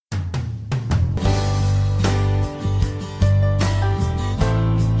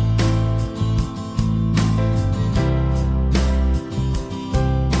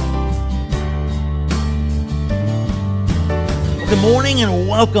morning and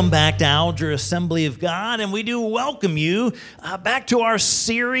welcome back to Alger Assembly of God, and we do welcome you back to our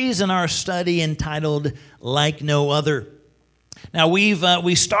series and our study entitled Like No Other. Now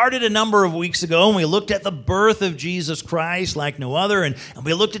we started a number of weeks ago and we looked at the birth of Jesus Christ like no other, and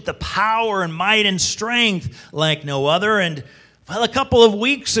we looked at the power and might and strength like no other. And well, a couple of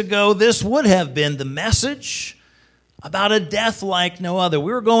weeks ago this would have been the message about a death like no other.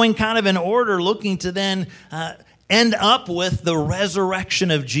 We were going kind of in order, looking to then end up with the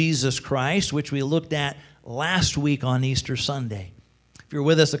resurrection of Jesus Christ, which we looked at last week on Easter Sunday. If you're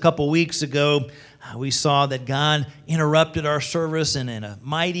with us a couple weeks ago, we saw that God interrupted our service in a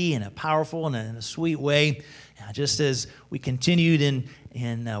mighty and a powerful and in a sweet way. Just as we continued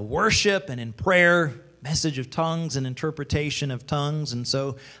in worship and in prayer, message of tongues and interpretation of tongues. And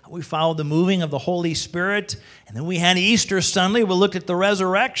so we followed the moving of the Holy Spirit. And then we had Easter Sunday. We looked at the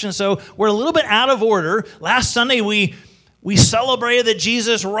resurrection. So we're a little bit out of order. Last Sunday we celebrated that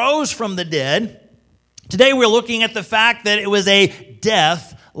Jesus rose from the dead. Today we're looking at the fact that it was a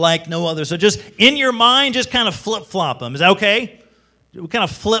death like no other. So just in your mind, just kind of flip-flop them. Is that okay? We kind of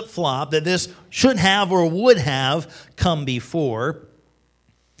flip-flop that this should have or would have come before.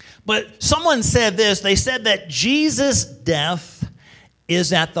 But someone said this. They said that Jesus' death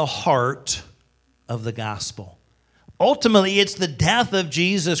is at the heart of the gospel. Ultimately, it's the death of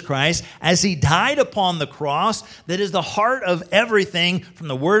Jesus Christ as he died upon the cross that is the heart of everything from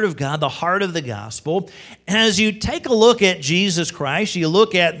the Word of God, the heart of the gospel. And as you take a look at Jesus Christ, you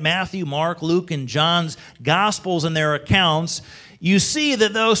look at Matthew, Mark, Luke, and John's gospels and their accounts, you see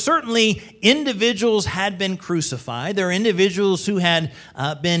that though certainly individuals had been crucified, there are individuals who had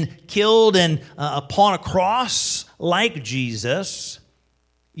been killed and upon a cross like Jesus.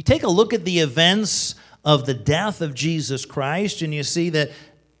 You take a look at the events of the death of Jesus Christ, and you see that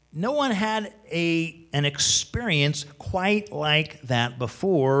no one had an experience quite like that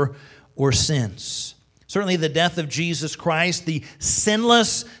before or since. Certainly the death of Jesus Christ, the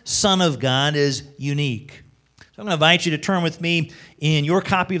sinless Son of God, is unique. So I'm going to invite you to turn with me in your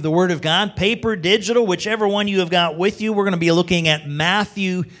copy of the Word of God, paper, digital, whichever one you have got with you. We're going to be looking at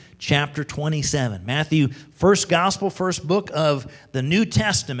Matthew chapter 27. Matthew, first gospel, first book of the New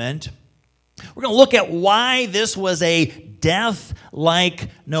Testament. We're going to look at why this was a death like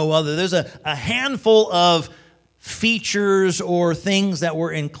no other. There's a handful of features or things that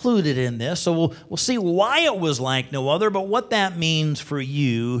were included in this. So we'll see why it was like no other, but what that means for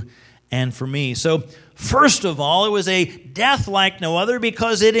you and for me. So first of all, it was a death like no other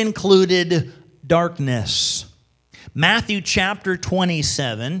because it included darkness. Matthew chapter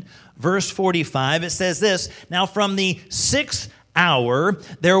 27, verse 45, it says this, "Now from the 6th hour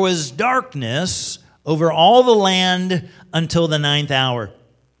there was darkness over all the land until the 9th hour."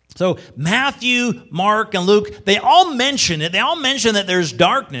 So Matthew, Mark, and Luke, they all mention it. They all mention that there's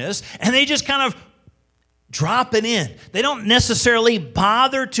darkness, and they just kind of drop it in. They don't necessarily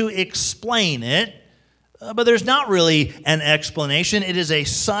bother to explain it, but there's not really an explanation. It is a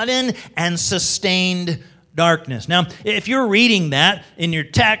sudden and sustained darkness. Now, if you're reading that in your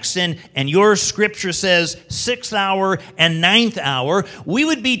text and your scripture says 6th hour and 9th hour, we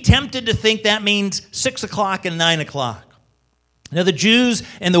would be tempted to think that means 6 o'clock and 9 o'clock. Now, the Jews,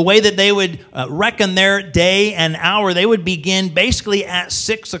 in the way that they would reckon their day and hour, they would begin basically at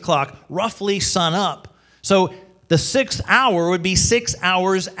 6 o'clock, roughly sun up. So the 6th hour would be 6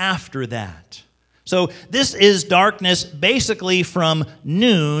 hours after that. So this is darkness basically from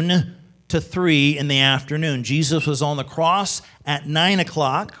noon to 3 in the afternoon. Jesus was on the cross at 9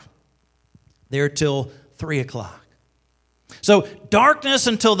 o'clock, there till 3 o'clock. So darkness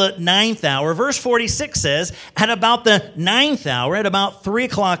until the 9th hour. Verse 46 says, at about the 9th hour, at about 3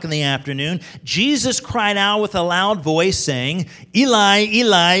 o'clock in the afternoon, Jesus cried out with a loud voice saying, "Eli,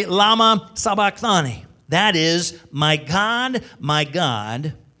 Eli, lama sabachthani?" That is, my God,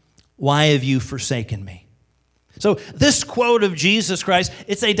 why have you forsaken me?" So this quote of Jesus Christ,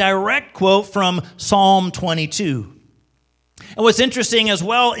 it's a direct quote from Psalm 22. And what's interesting as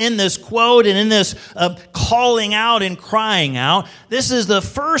well in this quote and in this calling out and crying out, this is the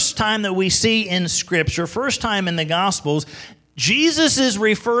first time that we see in Scripture, first time in the Gospels, Jesus is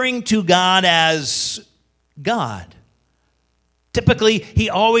referring to God as God. Typically, he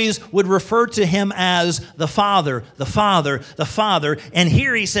always would refer to him as the Father, the Father, the Father. And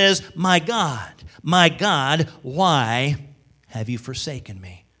here he says, my God, why have you forsaken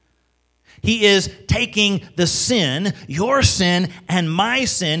me?" He is taking the sin, your sin and my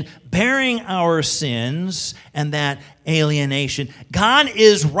sin, bearing our sins and that alienation. God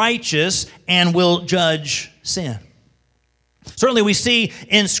is righteous and will judge sin. Certainly we see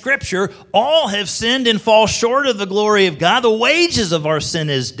in Scripture, all have sinned and fall short of the glory of God. The wages of our sin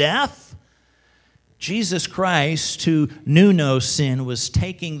is death. Jesus Christ, who knew no sin, was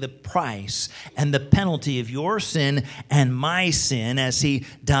taking the price and the penalty of your sin and my sin as he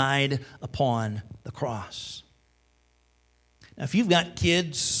died upon the cross. Now, if you've got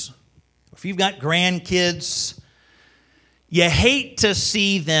kids, or if you've got grandkids, you hate to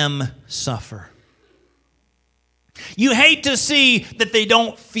see them suffer. You hate to see that they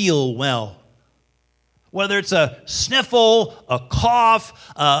don't feel well. Whether it's a sniffle, a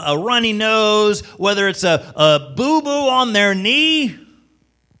cough, a runny nose, whether it's a boo-boo on their knee,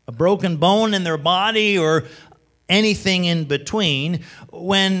 a broken bone in their body, or anything in between.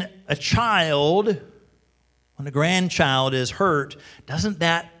 When a grandchild is hurt, doesn't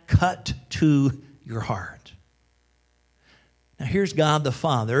that cut to your heart? Now here's God the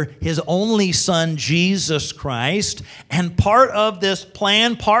Father, his only Son, Jesus Christ, and part of this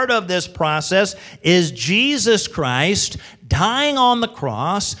plan, part of this process is Jesus Christ dying on the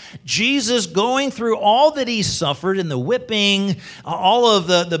cross, Jesus going through all that he suffered in the whipping, all of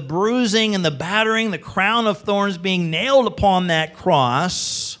the bruising and the battering, the crown of thorns being nailed upon that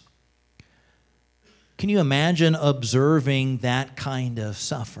cross. Can you imagine observing that kind of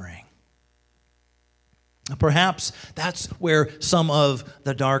suffering? Perhaps that's where some of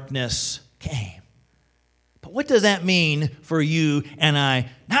the darkness came. But what does that mean for you and I?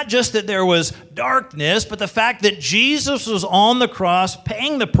 Not just that there was darkness, but the fact that Jesus was on the cross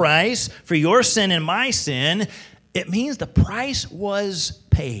paying the price for your sin and my sin. It means the price was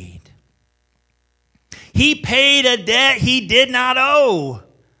paid. He paid a debt he did not owe.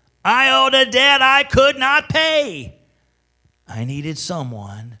 I owed a debt I could not pay. I needed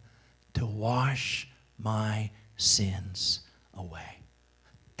someone to wash my sins away.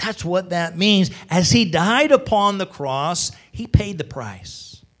 That's what that means. As he died upon the cross, he paid the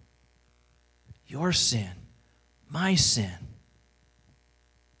price. Your sin, my sin.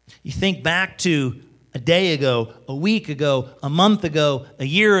 You think back to a day ago, a week ago, a month ago, a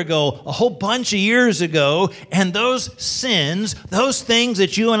year ago, a whole bunch of years ago, and those sins, those things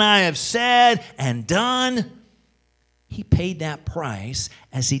that you and I have said and done, he paid that price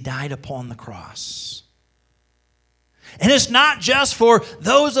as he died upon the cross. And it's not just for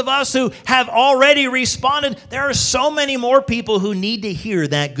those of us who have already responded. There are so many more people who need to hear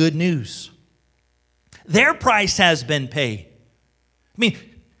that good news. Their price has been paid. I mean,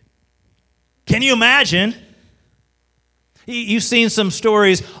 can you imagine? You've seen some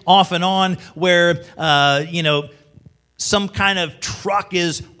stories off and on where, some kind of truck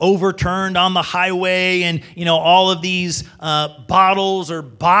is overturned on the highway and, all of these bottles or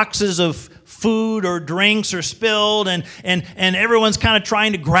boxes of food or drinks are spilled and everyone's kind of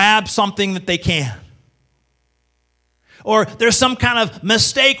trying to grab something that they can. Or there's some kind of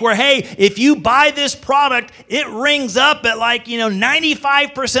mistake where, hey, if you buy this product, it rings up at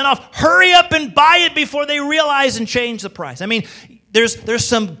 95% off. Hurry up and buy it before they realize and change the price. I mean, there's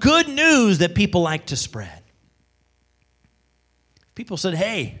some good news that people like to spread. People said,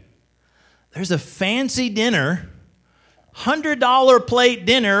 hey, there's a fancy dinner, $100 plate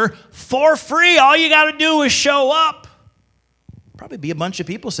dinner for free. All you got to do is show up. Probably be a bunch of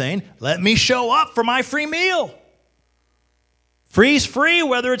people saying, let me show up for my free meal. Free's free,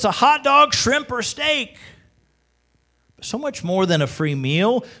 whether it's a hot dog, shrimp, or steak. But so much more than a free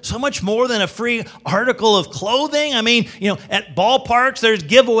meal, so much more than a free article of clothing. I mean, at ballparks, there's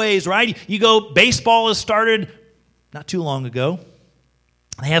giveaways, right? You go, baseball has started not too long ago.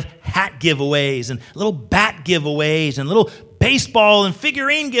 They have hat giveaways and little bat giveaways and little baseball and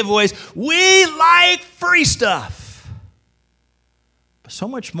figurine giveaways. We like free stuff. But so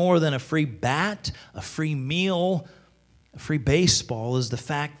much more than a free bat, a free meal, a free baseball is the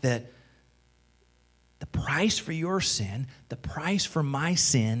fact that the price for your sin, the price for my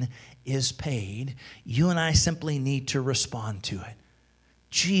sin is paid. You and I simply need to respond to it.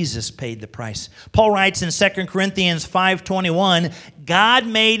 Jesus paid the price. Paul writes in 2 Corinthians 5:21, God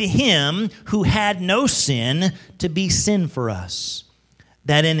made him who had no sin to be sin for us,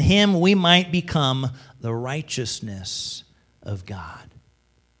 that in him we might become the righteousness of God.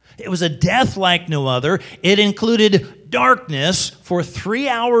 It was a death like no other. It included darkness for 3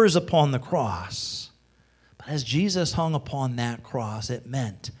 hours upon the cross. But as Jesus hung upon that cross, it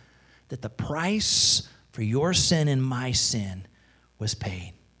meant that the price for your sin and my sin was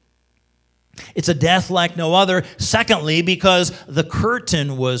paid. It's a death like no other. Secondly, because the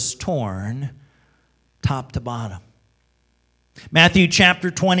curtain was torn top to bottom. Matthew chapter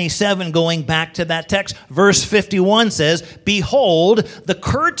 27, going back to that text, verse 51 says, Behold, the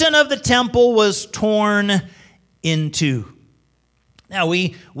curtain of the temple was torn in two. Now,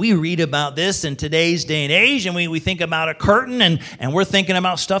 we read about this in today's day and age, and we think about a curtain, and we're thinking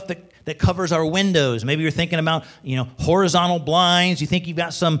about stuff that covers our windows. Maybe you're thinking about, horizontal blinds. You think you've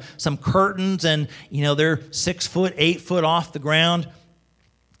got some curtains, and, they're 6 foot, 8 foot off the ground.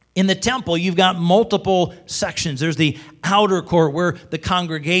 In the temple, you've got multiple sections. There's the outer court where the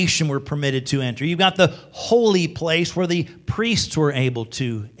congregation were permitted to enter. You've got the holy place where the priests were able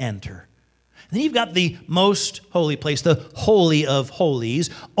to enter. Then you've got the most holy place, the Holy of Holies.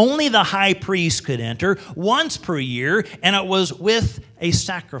 Only the high priest could enter once per year, and it was with a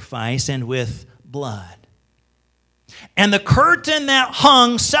sacrifice and with blood. And the curtain that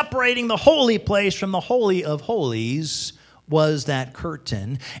hung separating the holy place from the Holy of Holies was that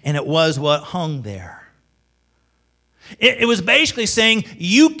curtain, and it was what hung there. It was basically saying,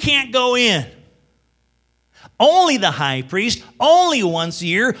 you can't go in. Only the high priest, only once a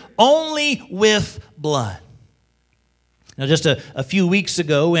year, only with blood. Now, just a few weeks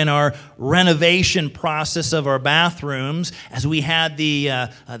ago in our renovation process of our bathrooms, as we had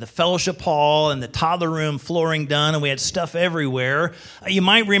the fellowship hall and the toddler room flooring done, and we had stuff everywhere, you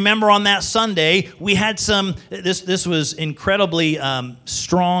might remember on that Sunday, we had this was incredibly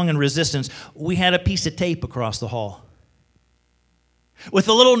strong and resistance. We had a piece of tape across the hall with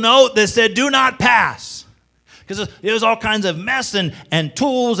a little note that said, "Do not pass." Because there was all kinds of mess and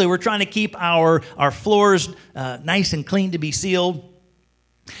tools. They were trying to keep our floors nice and clean to be sealed.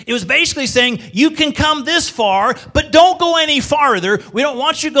 It was basically saying, you can come this far, but don't go any farther. We don't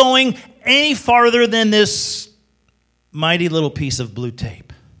want you going any farther than this mighty little piece of blue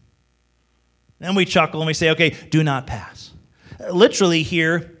tape. Then we chuckle and we say, okay, do not pass. Literally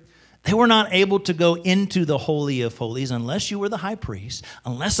here, they were not able to go into the Holy of Holies unless you were the high priest,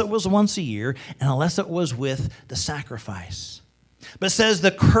 unless it was once a year, and unless it was with the sacrifice. But it says the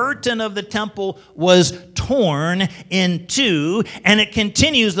curtain of the temple was torn in two, and it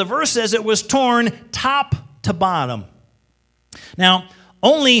continues. The verse says it was torn top to bottom. Now,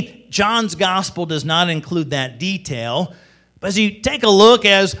 only John's gospel does not include that detail, but as you take a look,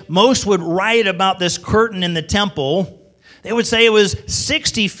 as most would write about this curtain in the temple, they would say it was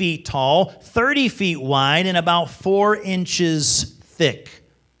 60 feet tall, 30 feet wide, and about 4 inches thick.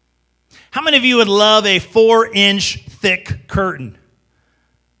 How many of you would love a 4-inch thick curtain?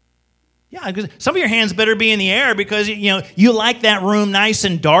 Yeah, because some of your hands better be in the air because you like that room nice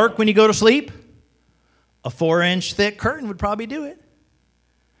and dark when you go to sleep. A 4-inch thick curtain would probably do it.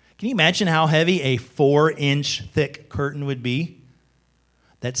 Can you imagine how heavy a 4-inch thick curtain would be?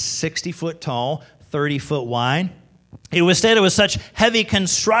 That's 60 foot tall, 30 foot wide. It was said it was such heavy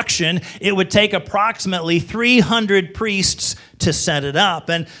construction, it would take approximately 300 priests to set it up.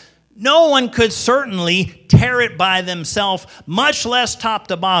 And no one could certainly tear it by themselves, much less top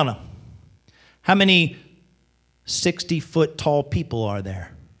to bottom. How many 60-foot tall people are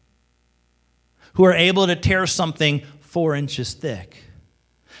there who are able to tear something 4 inches thick?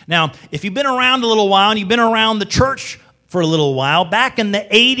 Now, if you've been around a little while and you've been around the church for a little while, back in the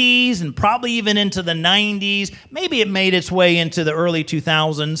 80s and probably even into the 90s, maybe it made its way into the early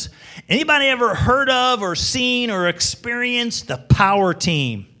 2000s. Anybody ever heard of or seen or experienced the power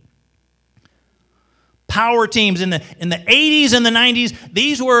team? Power teams in the 80s and the 90s,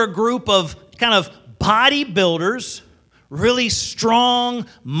 these were a group of kind of bodybuilders, really strong,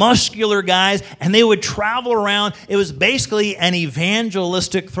 muscular guys, and they would travel around. It was basically an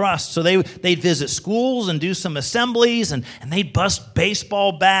evangelistic thrust. So they'd visit schools and do some assemblies, and they'd bust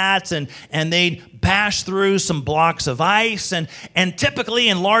baseball bats, and they'd bash through some blocks of ice. And typically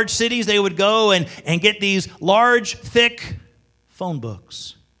in large cities, they would go and get these large, thick phone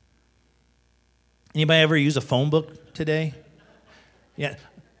books. Anybody ever use a phone book today? Yeah.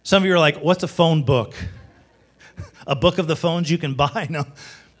 Some of you are like, what's a phone book? A book of the phones you can buy? No.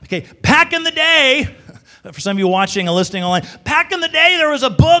 Okay, back in the day, for some of you watching and listening online, back in the day there was a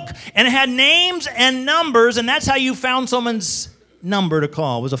book and it had names and numbers, and that's how you found someone's number to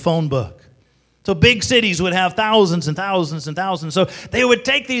call. It was a phone book. So big cities would have thousands and thousands and thousands. So they would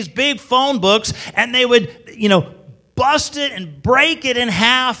take these big phone books and they would, bust it and break it in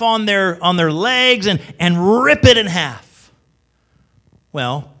half on their legs and rip it in half.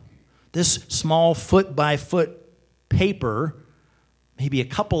 Well, this small foot by foot paper, maybe a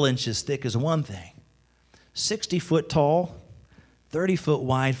couple inches thick, is one thing. 60 foot tall, 30 foot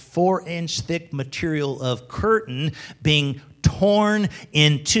wide, 4-inch thick material of curtain being torn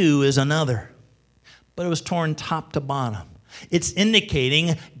in two is another. But it was torn top to bottom. It's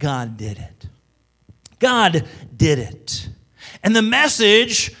indicating God did it. God did it. And the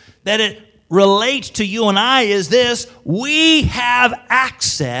message that it relates to you and I is this: we have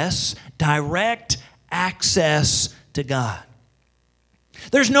access, direct access to God.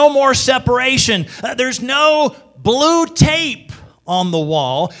 There's no more separation. There's no blue tape on the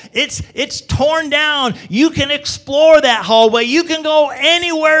wall. It's torn down. You can explore that hallway. You can go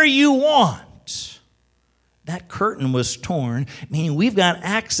anywhere you want. That curtain was torn, meaning we've got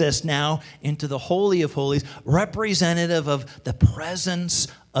access now into the Holy of Holies, representative of the presence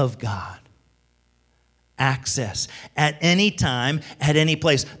of God. Access at any time, at any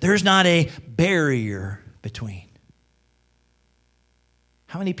place. There's not a barrier between.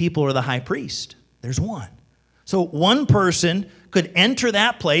 How many people are the high priest? There's one. So one person could enter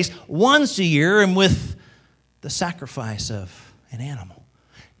that place once a year and with the sacrifice of an animal.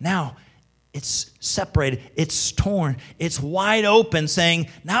 Now, it's separated, it's torn, it's wide open, saying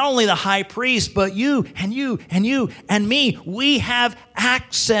not only the high priest, but you and you and you and me, we have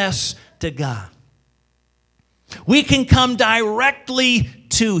access to God. We can come directly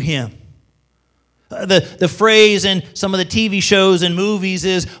to Him. The phrase in some of the TV shows and movies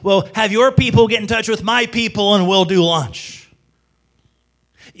is, well, have your people get in touch with my people and we'll do lunch.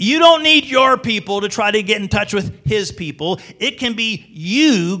 You don't need your people to try to get in touch with His people. It can be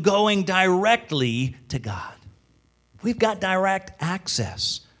you going directly to God. We've got direct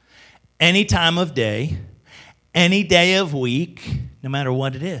access. Any time of day, any day of week, no matter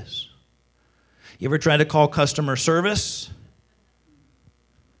what it is. You ever try to call customer service?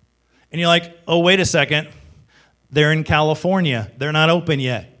 And you're like, oh, wait a second. They're in California. They're not open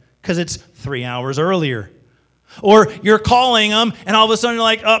yet because it's 3 hours earlier. Or you're calling them and all of a sudden you're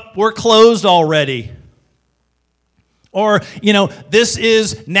like, oh, we're closed already. Or, this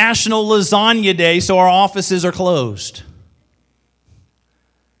is National Lasagna Day, so our offices are closed.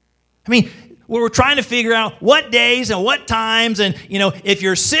 We're trying to figure out what days and what times. And, if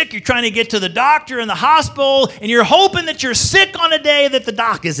you're sick, you're trying to get to the doctor in the hospital, and you're hoping that you're sick on a day that the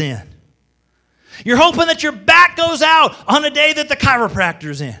doc is in. You're hoping that your back goes out on a day that the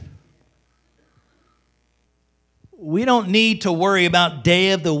chiropractor's in. We don't need to worry about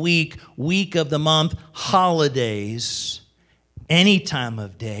day of the week of the month, holidays, any time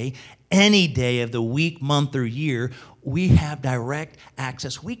of day, any day of the week, month, or year. We have direct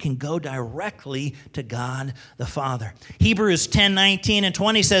access. We can go directly to God the Father. Hebrews 10:19 and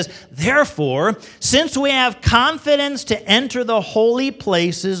 20 says, therefore, since we have confidence to enter the holy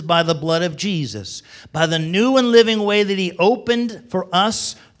places by the blood of Jesus, by the new and living way that He opened for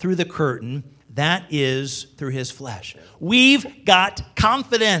us through the curtain, that is through His flesh. We've got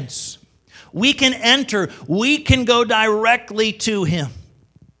confidence. We can enter. We can go directly to Him.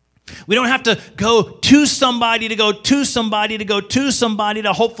 We don't have to go to somebody to go to somebody to go to somebody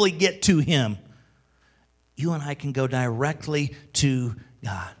to hopefully get to Him. You and I can go directly to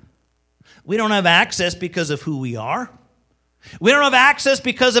God. We don't have access because of who we are. We don't have access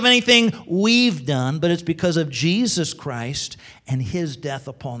because of anything we've done, but it's because of Jesus Christ and His death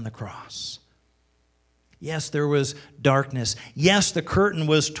upon the cross. Yes, there was darkness. Yes, the curtain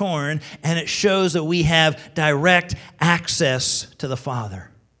was torn, and it shows that we have direct access to the Father.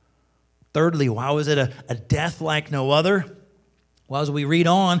 Thirdly, why was it a death like no other? Well, as we read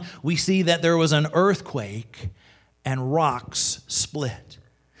on, we see that there was an earthquake and rocks split.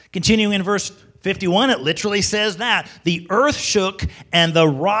 Continuing in verse 51, it literally says that. The earth shook and the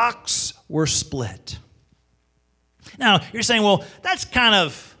rocks were split. Now, you're saying, well, that's kind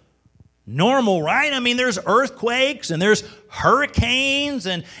of normal, right? There's earthquakes and there's hurricanes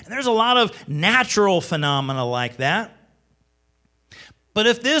and there's a lot of natural phenomena like that. But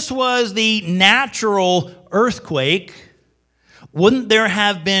if this was the natural earthquake, wouldn't there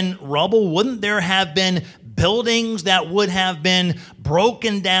have been rubble? Wouldn't there have been buildings that would have been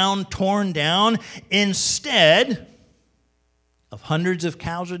broken down, torn down, instead of hundreds of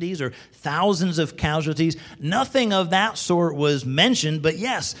casualties or thousands of casualties? Nothing of that sort was mentioned, but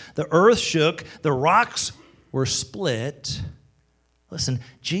yes, the earth shook, the rocks were split. Listen,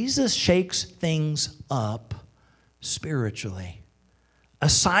 Jesus shakes things up spiritually. A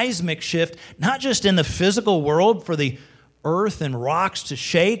seismic shift, not just in the physical world for the earth and rocks to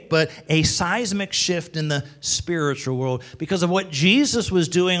shake, but a seismic shift in the spiritual world because of what Jesus was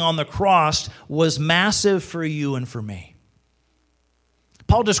doing on the cross was massive for you and for me.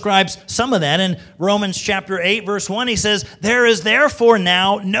 Paul describes some of that in Romans chapter 8, verse 1. He says, there is therefore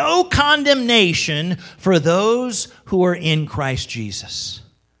now no condemnation for those who are in Christ Jesus.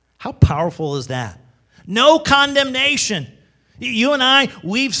 How powerful is that? No condemnation. You and I,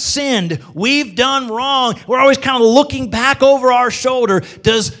 we've sinned. We've done wrong. We're always kind of looking back over our shoulder.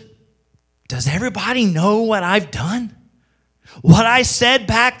 Does everybody know what I've done? What I said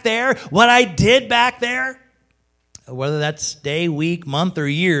back there? What I did back there? Whether that's day, week, month, or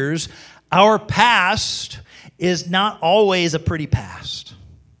years, our past is not always a pretty past.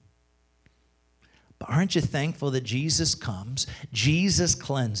 But aren't you thankful that Jesus comes, Jesus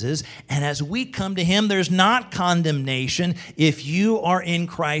cleanses, and as we come to him, there's not condemnation if you are in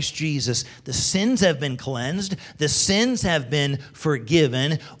Christ Jesus. The sins have been cleansed. The sins have been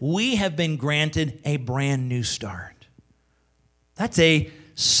forgiven. We have been granted a brand new start. That's a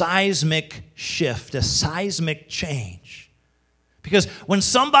seismic shift, a seismic change. Because when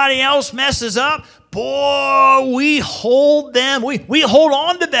somebody else messes up, boy, we hold them, we hold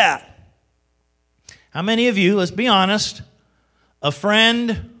on to that. How many of you, let's be honest, a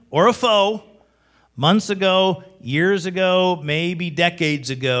friend or a foe, months ago, years ago, maybe decades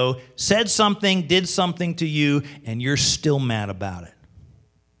ago, said something, did something to you, and you're still mad about it?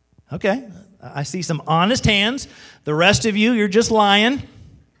 Okay, I see some honest hands. The rest of you, you're just lying.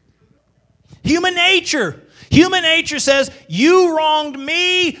 Human nature. Human nature says, you wronged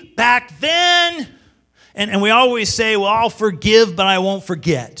me back then. And we always say, well, I'll forgive, but I won't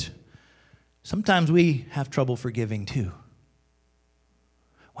forget. Sometimes we have trouble forgiving too.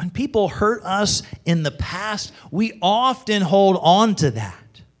 When people hurt us in the past, we often hold on to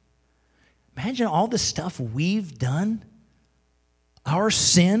that. Imagine all the stuff we've done, our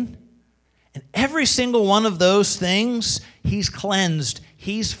sin, and every single one of those things, he's cleansed,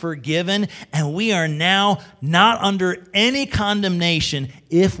 he's forgiven, and we are now not under any condemnation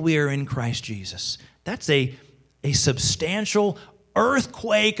if we are in Christ Jesus. That's a substantial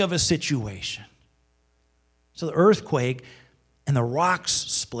earthquake of a situation. So the earthquake and the rocks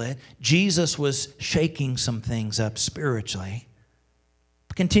split. Jesus was shaking some things up spiritually.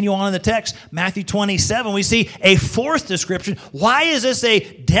 Continue on in the text, Matthew 27, we see a fourth description. Why is this a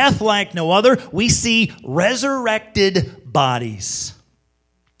death like no other? We see resurrected bodies.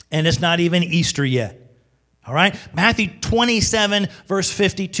 And it's not even Easter yet. All right? Matthew 27, verse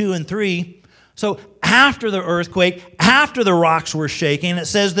 52 and 3. So after the earthquake, after the rocks were shaking, it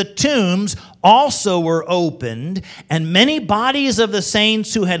says the tombs also were opened, and many bodies of the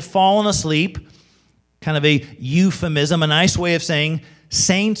saints who had fallen asleep, kind of a euphemism, a nice way of saying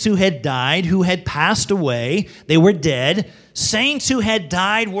saints who had died, who had passed away, they were dead. Saints who had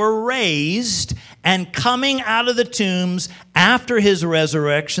died were raised, and coming out of the tombs after his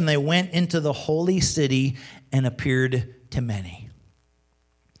resurrection, they went into the holy city and appeared to many.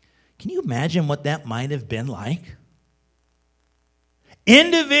 Can you imagine what that might have been like?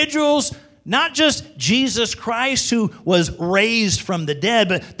 Individuals, not just Jesus Christ who was raised from the dead,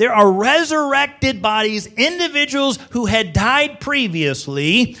 but there are resurrected bodies, individuals who had died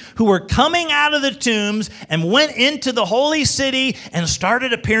previously, who were coming out of the tombs and went into the holy city and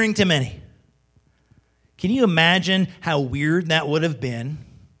started appearing to many. Can you imagine how weird that would have been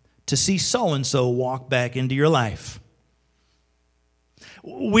to see so-and-so walk back into your life?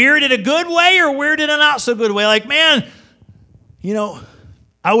 Weird in a good way or weird in a not so good way? Like, man,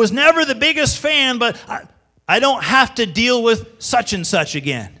 I was never the biggest fan, but I don't have to deal with such and such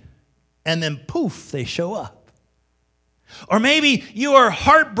again. And then poof, they show up. Or maybe you are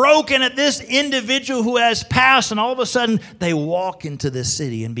heartbroken at this individual who has passed, and all of a sudden they walk into this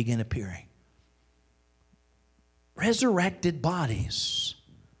city and begin appearing. Resurrected bodies.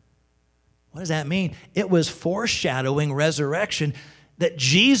 What does that mean? It was foreshadowing resurrection, that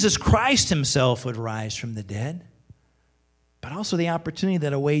Jesus Christ himself would rise from the dead, but also the opportunity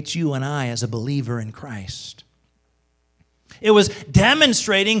that awaits you and I as a believer in Christ. It was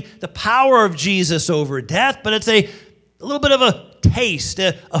demonstrating the power of Jesus over death, but it's a little bit of a taste,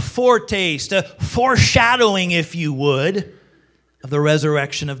 a foretaste, a foreshadowing, if you would, of the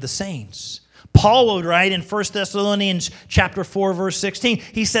resurrection of the saints. Paul would write in 1 Thessalonians chapter 4, verse 16,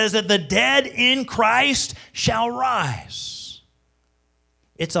 he says that the dead in Christ shall rise.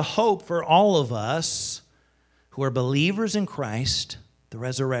 It's a hope for all of us who are believers in Christ, the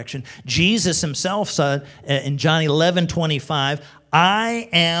resurrection. Jesus himself said in John 11:25, I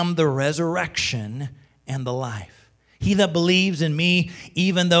am the resurrection and the life. He that believes in me,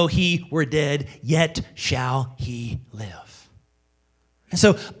 even though he were dead, yet shall he live. And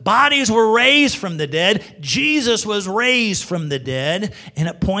so bodies were raised from the dead. Jesus was raised from the dead. And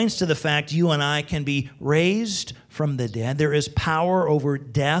it points to the fact you and I can be raised from the dead. There is power over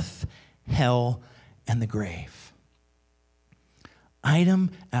death, hell, and the grave.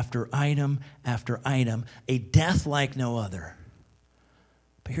 Item after item after item, a death like no other.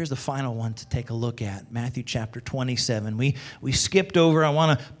 But here's the final one to take a look at, Matthew chapter 27. We skipped over. I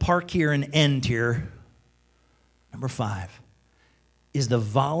want to park here and end here. Number 5 is the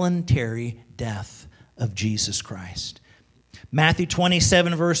voluntary death of Jesus Christ. Matthew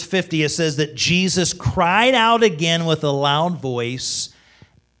 27, verse 50, it says that Jesus cried out again with a loud voice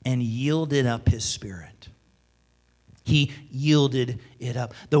and yielded up his spirit. He yielded it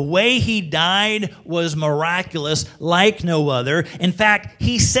up. The way he died was miraculous, like no other. In fact,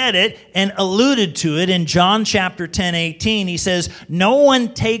 he said it and alluded to it in John chapter 10:18. He says, "No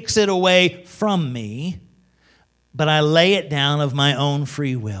one takes it away from me, but I lay it down of my own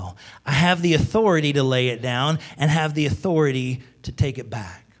free will." I have the authority to lay it down and have the authority to take it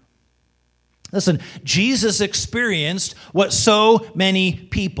back. Listen, Jesus experienced what so many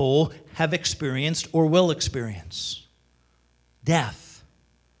people have experienced or will experience: death.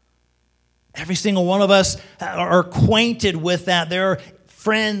 Every single one of us are acquainted with that. There are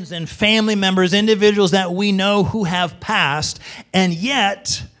friends and family members, individuals that we know who have passed, and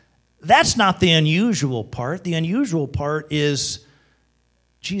yet that's not the unusual part. The unusual part is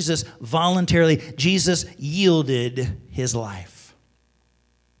Jesus yielded his life.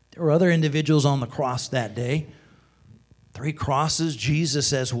 There were other individuals on the cross that day. 3 crosses,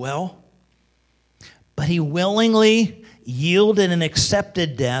 Jesus as well. But he willingly yielded and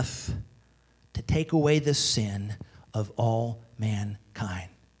accepted death to take away the sin of all mankind.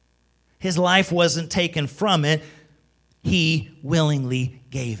 His life wasn't taken from it. He willingly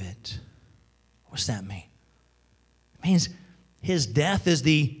gave it. What's that mean? It means his death is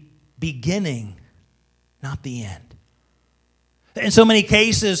the beginning, not the end. In so many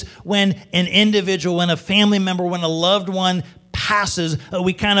cases, when an individual, when a family member, when a loved one passes,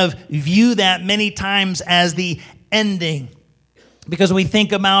 we kind of view that many times as the ending, because we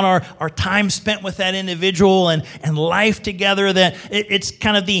think about our time spent with that individual and life together, that it's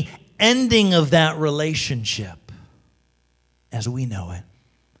kind of the ending of that relationship as we know it.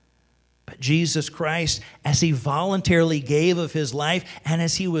 But Jesus Christ, as he voluntarily gave of his life and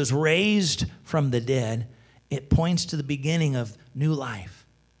as he was raised from the dead, it points to the beginning of new life.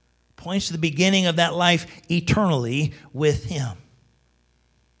 Points to the beginning of that life eternally with him.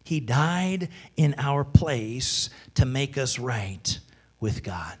 He died in our place to make us right with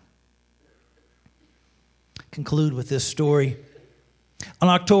God. Conclude with this story. On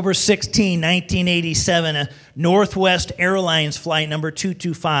October 16, 1987, a Northwest Airlines flight number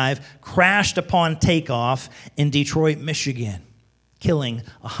 225 crashed upon takeoff in Detroit, Michigan, killing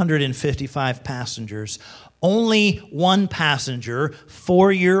 155 passengers. Only one passenger,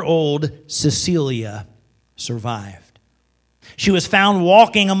 4-year-old Cecilia, survived. She was found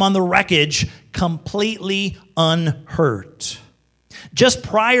walking among the wreckage, completely unhurt. Just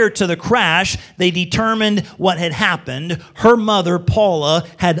prior to the crash, they determined what had happened. Her mother, Paula,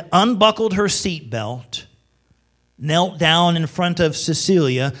 had unbuckled her seatbelt, knelt down in front of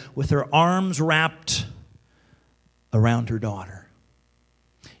Cecilia with her arms wrapped around her daughter.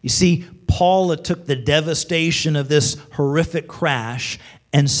 You see, Paula took the devastation of this horrific crash,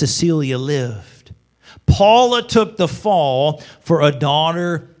 and Cecilia lived. Paula took the fall for a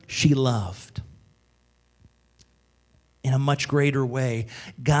daughter she loved. In a much greater way,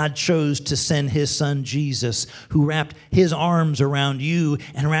 God chose to send his son Jesus, who wrapped his arms around you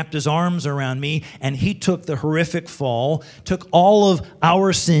and wrapped his arms around me, and he took the horrific fall, took all of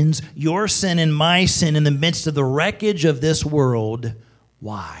our sins, your sin and my sin, in the midst of the wreckage of this world.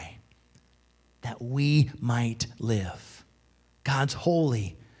 Why? That we might live. God's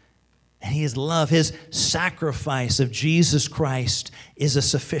holy, and he is love. His sacrifice of Jesus Christ is a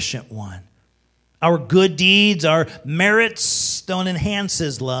sufficient one. Our good deeds, our merits don't enhance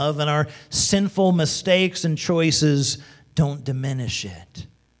his love, and our sinful mistakes and choices don't diminish it.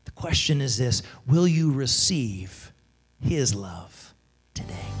 The question is this: will you receive his love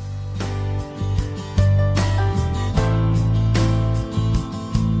today?